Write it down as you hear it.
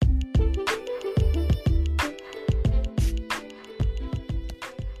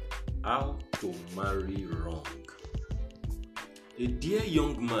A dear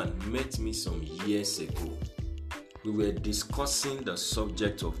young man met me some years ago. We were discussing the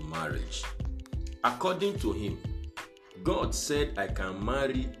subject of marriage. According to him, God said I can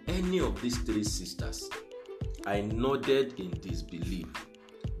marry any of these three sisters. I nodded in disbelief.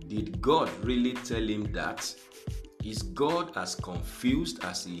 Did God really tell him that? Is God as confused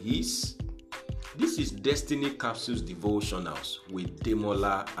as he is? This is Destiny Capsules Devotionals with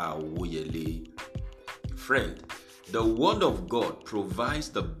Demola Awoyele. Friend, the Word of God provides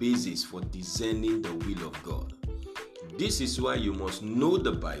the basis for discerning the will of God. This is why you must know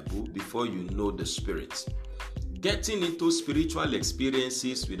the Bible before you know the Spirit. Getting into spiritual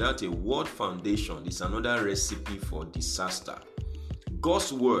experiences without a word foundation is another recipe for disaster.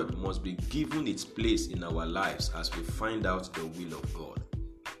 God's word must be given its place in our lives as we find out the will of God.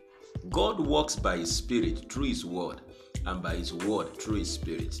 God works by His Spirit through His word and by His word through His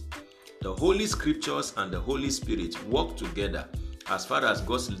Spirit. The Holy Scriptures and the Holy Spirit work together as far as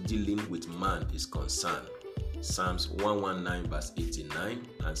God's dealing with man is concerned. Psalms 119 verse 89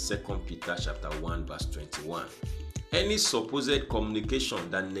 and 2 Peter chapter 1 verse 21. Any supposed communication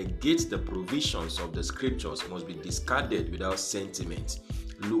that negates the provisions of the scriptures must be discarded without sentiment.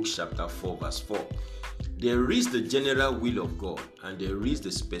 Luke chapter 4 verse 4. There is the general will of God and there is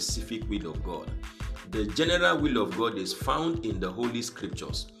the specific will of God. The general will of God is found in the Holy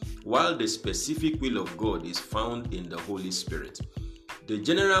Scriptures, while the specific will of God is found in the Holy Spirit. The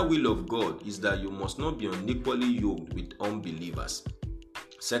general will of God is that you must not be unequally yoked with unbelievers.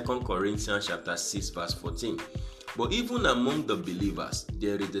 2 Corinthians chapter 6 verse 14. But even among the believers,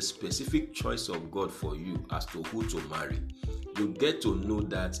 there is the specific choice of God for you as to who to marry. You get to know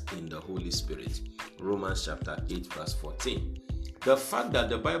that in the Holy Spirit. Romans chapter 8 verse 14. The fact that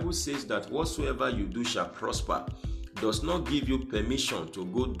the Bible says that whatsoever you do shall prosper does not give you permission to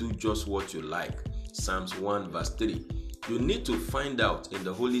go do just what you like. Psalms 1 verse 3. You need to find out in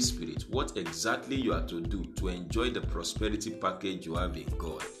the Holy Spirit what exactly you are to do to enjoy the prosperity package you have in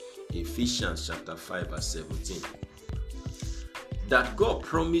God. Ephesians chapter 5 verse 17. That God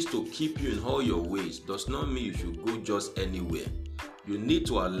promised to keep you in all your ways does not mean you should go just anywhere. You need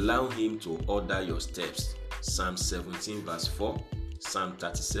to allow Him to order your steps. Psalm 17 verse 4, Psalm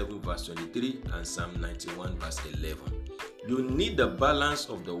 37 verse 23 and Psalm 91 verse 11. You need the balance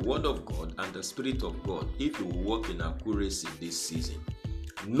of the Word of God and the Spirit of God if you walk in accuracy this season.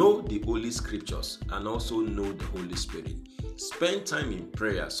 Know the Holy Scriptures and also know the Holy Spirit. Spend time in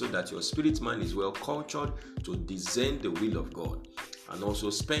prayer so that your spirit man is well cultured to discern the will of God. And also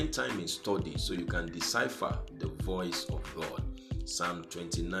spend time in study so you can decipher the voice of God. Psalm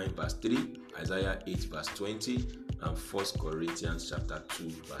 29 verse 3, Isaiah 8 verse 20, and 1 Corinthians chapter 2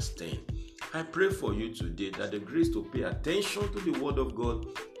 verse 10. I pray for you today that the grace to pay attention to the Word of God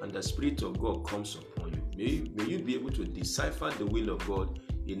and the Spirit of God comes upon you. May you be able to decipher the will of God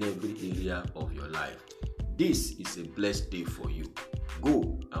in every area of your life. This is a blessed day for you.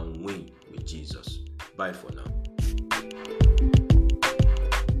 Go and win with Jesus. Bye for now.